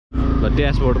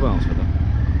ड्यासबोर्डमा आउँछ त।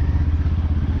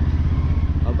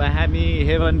 अब हामी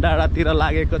हेभन डाँडातिर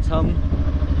लागेको छौँ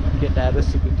केटाहरू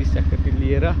स्कुटी स्याकुटी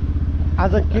लिएर।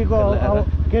 आज के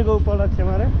को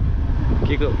उपलक्ष्यमा रे?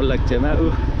 के को उपलक्ष्यमा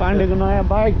पाण्डेको नयाँ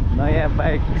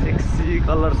बाइक सेक्सी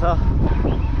कलर छ।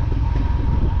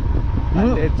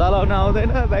 चलाउन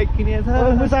आउँदैन बाइक किनेछ।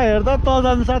 मुसा हेर्दा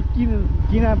तजानसाथ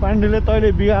किन पाण्डेले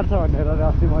तैँले बिगार्छ भनेर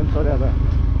अस्ति मैले सोधेको त।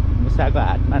 मुसाको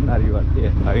हातमा नरिवल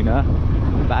होइन,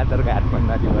 बादरको हातमा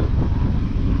नरिवल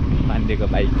पाण्डेको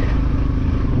बाइक।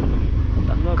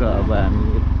 अब हामी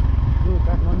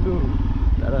काठमाडौँ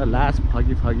तर लास्ट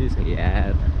फगी छ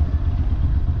यार।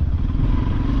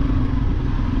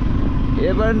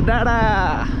 हेभन डाँडा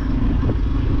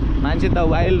मान्छे त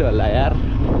वाइल्ड होला यार।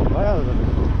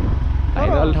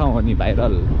 भाइरल ठाउँ हो नि,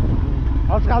 भाइरल।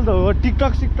 आजकल त हो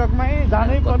टिकटकमै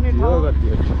जानै पर्ने ठाउँ।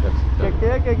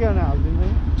 के भने हालिदिनु।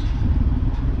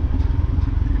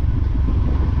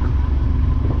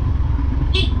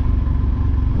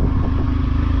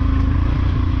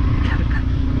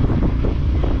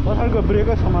 पछाडिको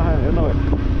ब्रेकै समाएर हेर्नु भयो।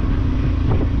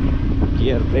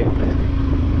 गियर ब्रेक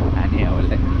हाने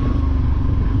होला।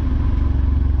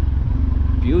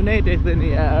 भ्यू नै देख्दैन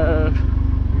यार।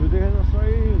 भ्यू देखेर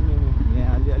सही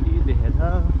यहाँ अलिअलि देखेछ।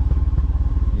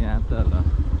 यहाँ त ल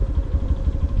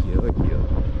के हो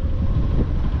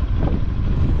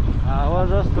हावा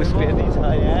जस्तो स्पेदी छ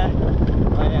यहाँ।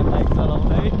 नयाँ बाइक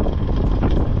चलाउँदै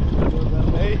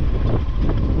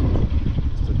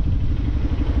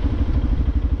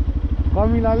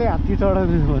कमिलाले हात्ती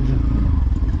चढाउने भन्छ।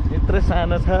 यत्रो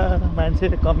सानो छ मान्छे,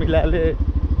 कमिलाले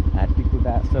हात्ती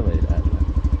कुदा जस्तो भइरहेको छ।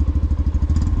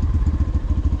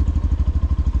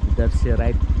 इधर से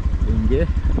राइट लेंगे।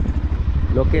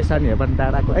 लोकेसन हेभन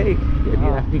डाँडाको है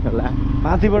हेरिराख्ने होला।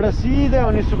 माथिबाट सिधै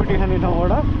आउने सुकुटी खाने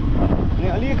ठाउँबाट अनि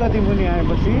अलिकति मुनि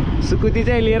आएपछि स्कुटी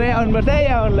चाहिँ लिएरै आउनुपर्छ है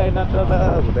यहाँ अनलाइन, नत्र त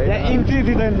हुँदैन। यहाँ इन्ट्री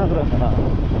दिँदैन नत्र।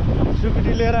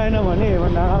 स्कुटी लिएर आएन भने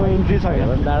हेभन डाँडामा इन्ट्री छ।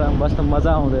 हेभन डाँडामा बस्न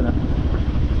मजा आउँदैन।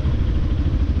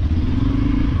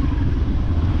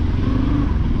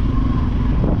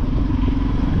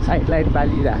 Side light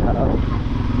बालिरहेर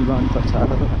जिमाउनुपर्छ।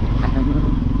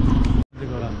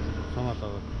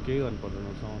 केही गर्नु पर्दैन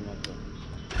सामान मात्र।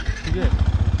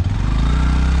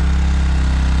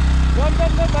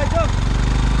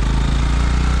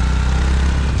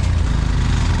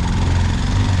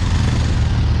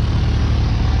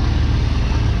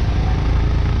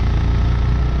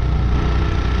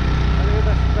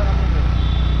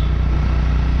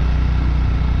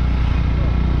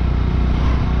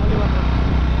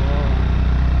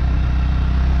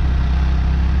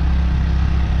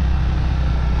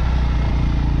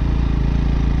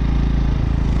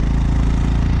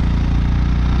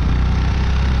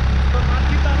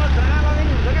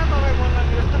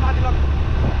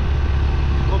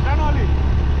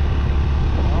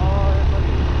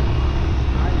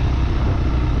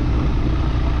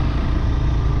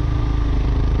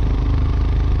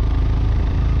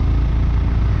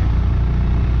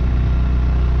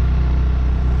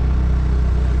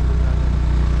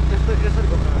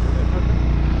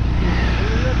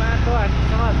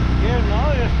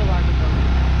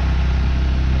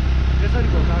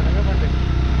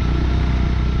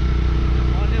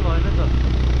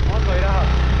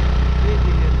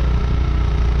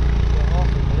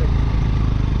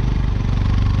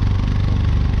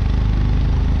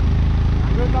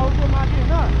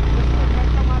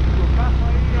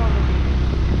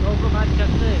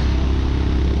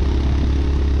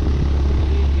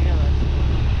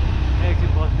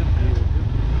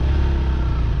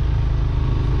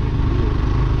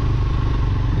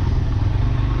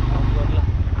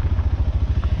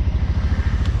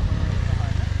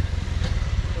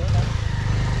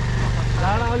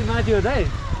 माथि हो दाइ,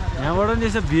 यहाँबाट नि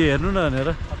यसो भ्यू हेर्नु न भनेर।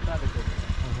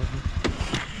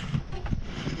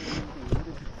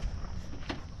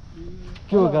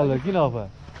 के हो गालो किन अफा?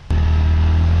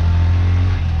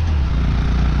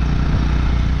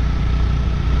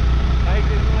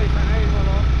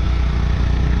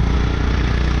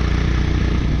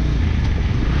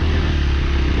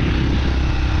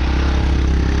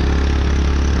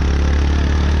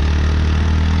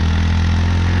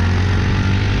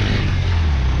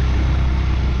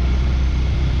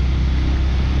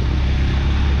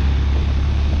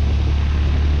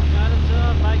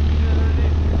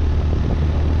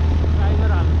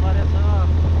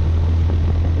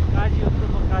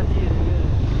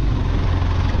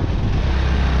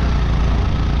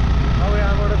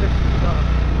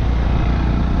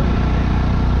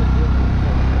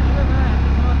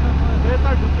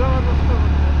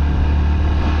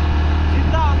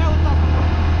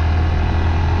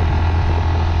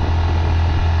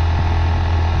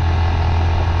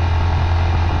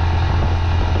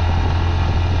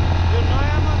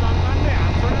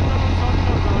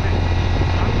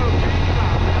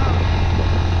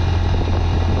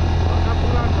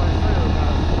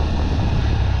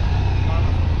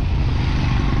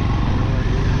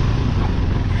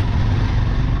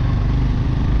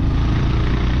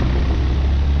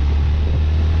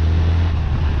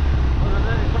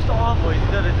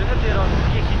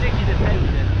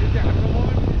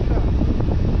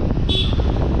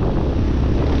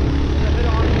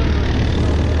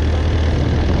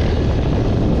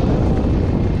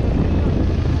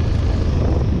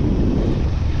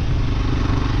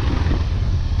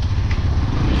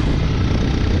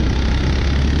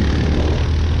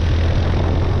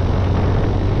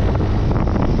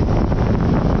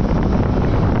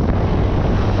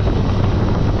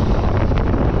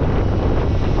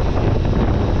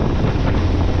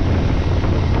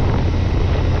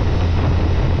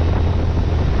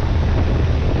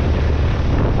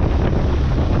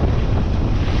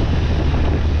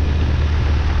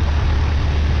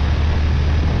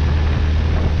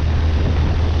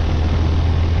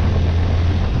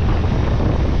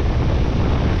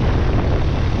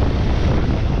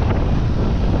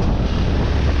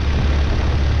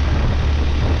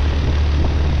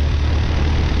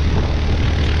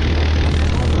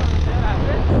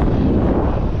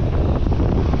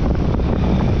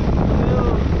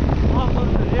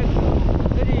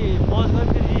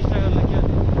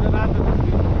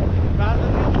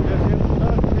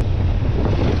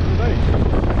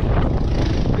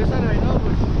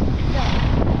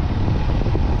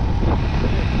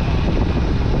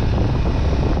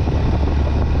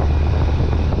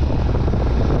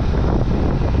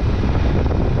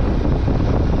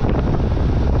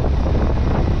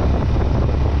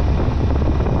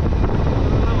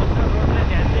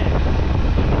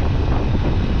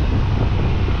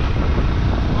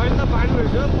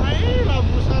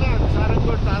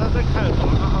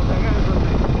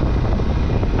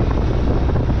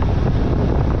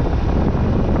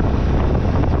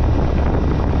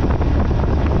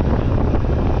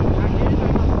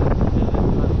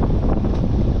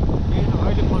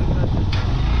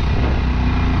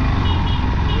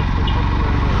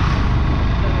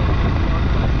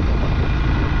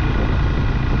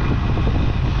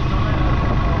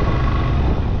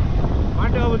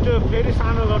 फेरि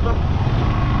सानो गर्छ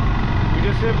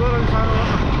भिडियो सेभ गर अनि सानो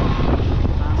गर्छ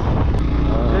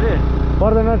फेरि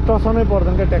पर्दैन टसनै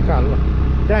पर्दैन क्या ट्याक्क हाल्नु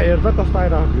त्यहाँ हेर्दा कस्तो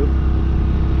आइरहेको थियो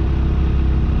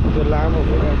त्यो लामो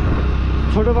भयो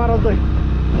छोटो पार चाहिँ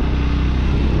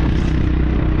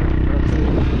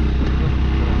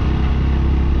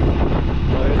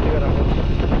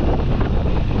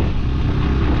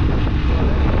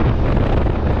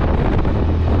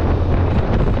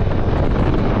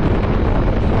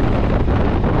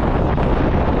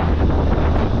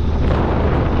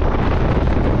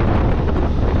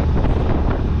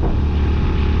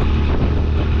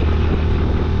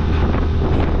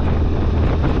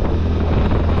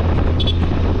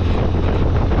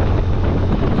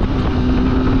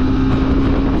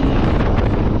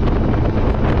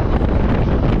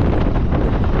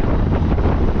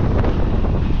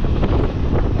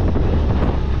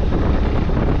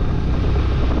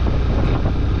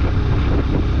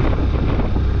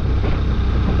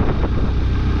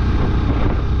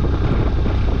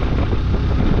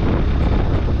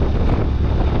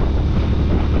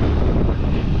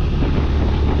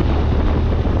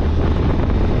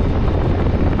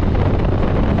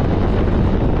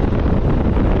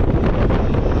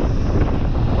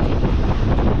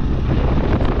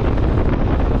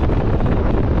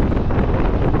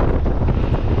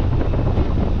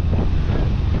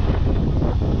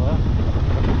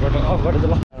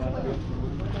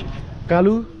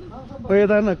कालु ओ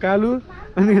यता न कालु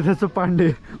अनि यता छ पाण्डे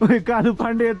ओ कालु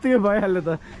पाण्डे यतिकै भइहाल्यो त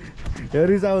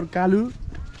हेरिज आवर कालु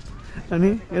अनि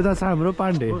यता छ हाम्रो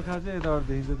पाण्डे गोर्खा चाहिँ यताबाट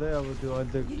देखिन्छ त अब त्यो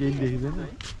अहिले त केही देखिँदैन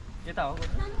यता हो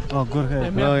गोर्खा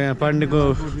र यहाँ पाण्डेको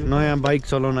नयाँ बाइक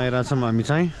चलाउन आइरहेछौँ हामी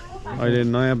चाहिँ अहिले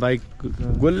नयाँ बाइक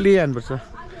गोली हान्नुपर्छ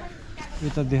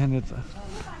यता देखाउने त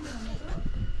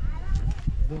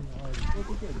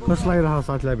कस्तो लागिरहेको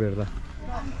साथीलाई भेट्दा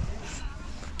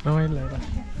रमाइलो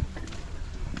लागिरहेको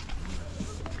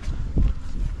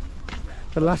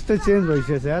लास्टै चेन्ज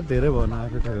भइसकेको छ यार धेरै भन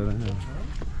आएको थियो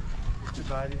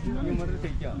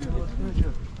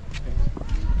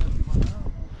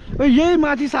यही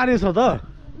माथि सारे छ त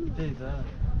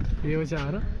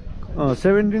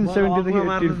 1770 देखि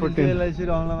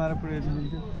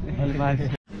 1814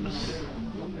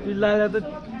 पिल्लाले त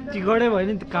टिकटै भयो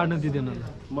नि काट्न दिँदैन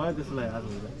मलाई त्यसलाई याद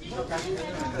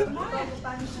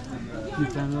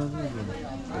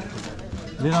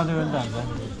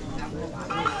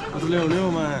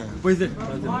ल्याउनेमा पैसा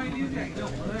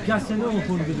क्यास छैन म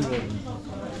फोन पे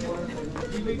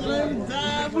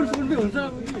हुन्छ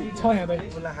छ यहाँ दाइ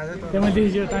त्यहाँ मैले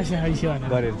टाइस खाइसक्यो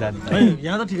गरेर जान्छ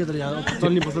यहाँ त ठिकै छ यहाँ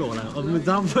चल्ने पसल होला अब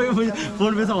जाम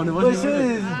फोन पे छ भने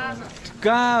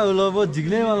कहाँ होला अब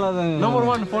झिक्नेवाला नम्बर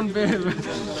 1 फोन पे के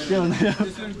भन्दा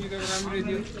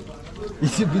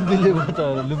यसो बिन्दुले त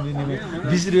लुम्बिनीमा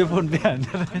 20 रुपैयाँ फोन पे हान्छ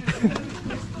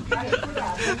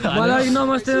मलाई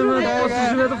नमस्ते 25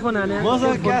 रुपैयाँ त फोन हाने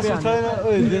मसँग क्यास छैन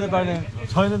ओइ दिनु पर्ने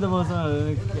छैन त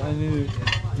मसँग अनि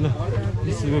ल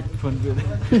 20 रुपैयाँ फोन पे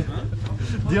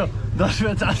दियो 10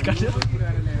 रुपैयाँ चार्ज काट्यो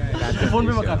फोन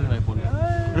पेमा काट्नु भाइ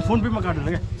फोन पेमा काट्नु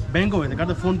क्या ब्याङ्कको होइन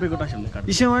काट्दा फोन पेको टाइस हुन्छ काट्नु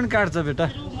इसेमा पनि काट्छ बेटा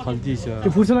खल्ती छ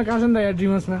त्यो फुर्समा काट्छ नि त यार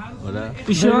ड्रिमर्समा होला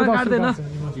इसेमा काट्दैन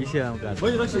इसेमा काट्छ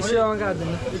इसेमा काट्दैन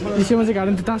इसेमा चाहिँ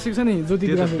काट्दैन त्यो टास्क छ नि ज्योति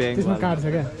त्यसमा काट्छ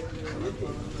क्या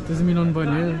त्यो चाहिँ मिलाउनु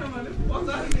पर्ने हो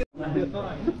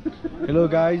हेलो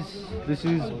गाइज दिस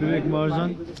इज विवेक महर्जन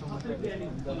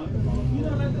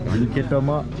धनी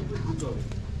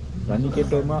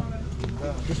केटोमा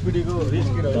स्पिडीको रेस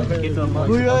केटोमा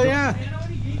यहाँ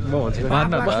म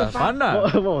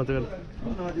भन्छु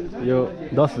यो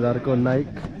 10,000 को नाइक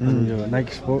यो नाइक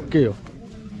स्पो के हो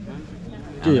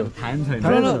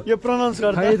यो प्रोनाउन्स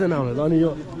गर्दा थाहै छैन मलाई अनि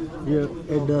यो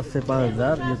एडिडास चाहिँ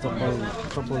 5,000 यो चप्पल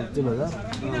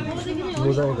 3,000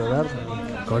 मोजा 1,000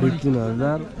 घडी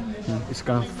 3,000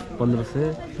 स्कार्फ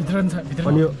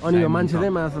 1,500 अनि यो मान्छे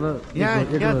चाहिँ मात्र यहाँ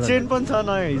चेन पनि छ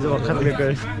नयाँ हिजो भर्खर ल्याएको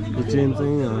यो चेन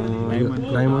चाहिँ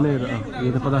डायमन्ड नै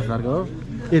यो त 50,000 को हो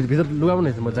ए भित्र लुगा पनि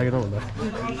रहेछ म ज्याकेटमा भन्दा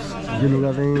यो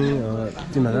लुगा चाहिँ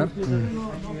 3,000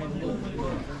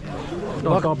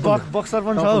 बक्सर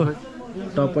पनि छ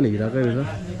टप पनि हिराकै रहेछ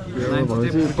यो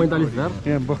भनेपछि 45,000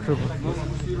 यहाँ बक्सर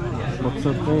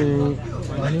चाहिँ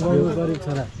गरिब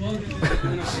छोरा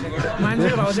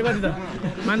मान्छेको भाउ चाहिँ कति त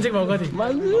मान्छेको भाउ कति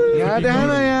यहाँ देखा न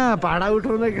यहाँ भाडा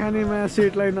उठाउँदै खानेमा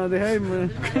सेटलाई नदेखाइ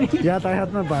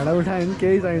यातायातमा भाडा उठायो भने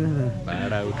केही चाहिँदैन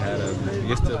भाडा उठाएर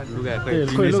यस्तो लुगा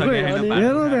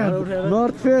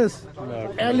नर्थ फेस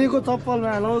एलीको चप्पल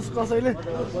हालोस् कसैले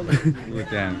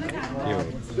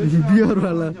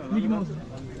बियरवाला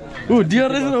डियर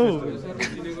रहेछ न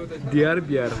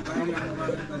बियर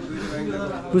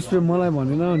पुष्पे मलाई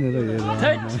भनेन भनेर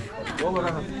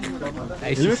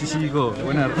ICC को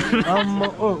ओनर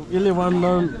यसले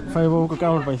 1950 को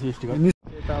कहाँबाट पाइछ स्टिकर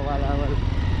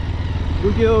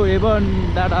पुग्यो हेभन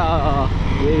डाँडा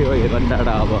यही हो हेभन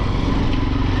डाँडा अब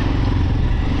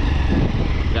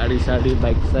गाडी साडी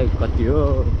बाइक साइक कति हो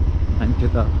मान्छे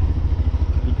त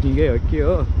पिकनिकै हो के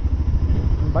हो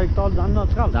बाइक तल जान्न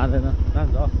आजकल जाँदैन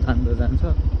जान्छ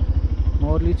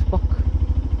मौरली पक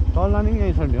तल लाने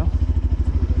यहीँ छ नि हो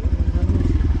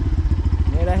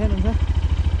यहाँ राखेर हुन्छ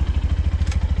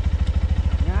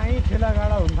यहीँ ठेला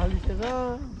गाडा हुन थालिसकेछ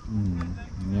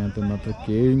यहाँ त मात्र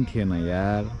केही थिएन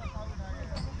यार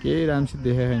केही राम्रोसित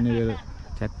देखाएको छैन यो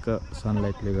ठ्याक्क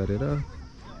सनलाइटले गरेर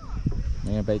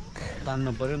नयाँ बाइक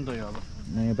तान्नु पर्यो नि त यो अब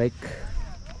नयाँ बाइक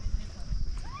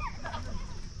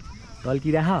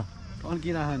तल्किराख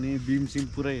नि बिम सिम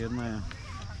पुरै हेर्न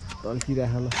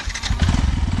तल्किराख ल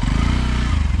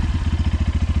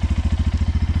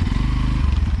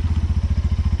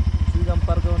सिगम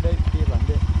पर्काउँदै के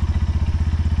भन्दै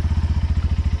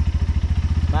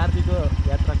मार्तीको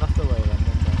यात्रा कस्तो भयो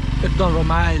भन्दै एकदम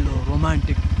रमाइलो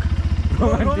रोमान्टिक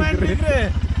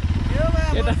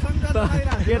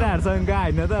केटाहरूसँग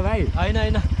होइन त भाइ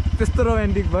होइन त्यस्तो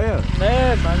रोमान्टिक भयो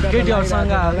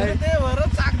केटीहरूसँग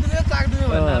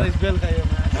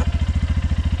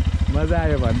मजा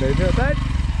आयो भन्दै थियो त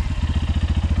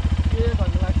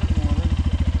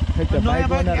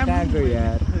बाइक ओनर कहाँ गयो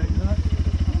यार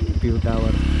भ्यू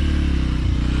टावर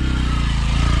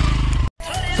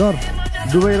सर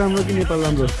दुबई राम्रो कि नेपाल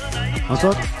राम्रो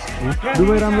सर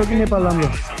दुबई राम्रो कि नेपाल राम्रो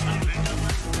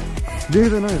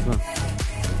देख्दैन यसमा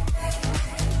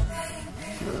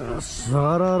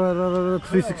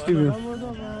 360 भ्यू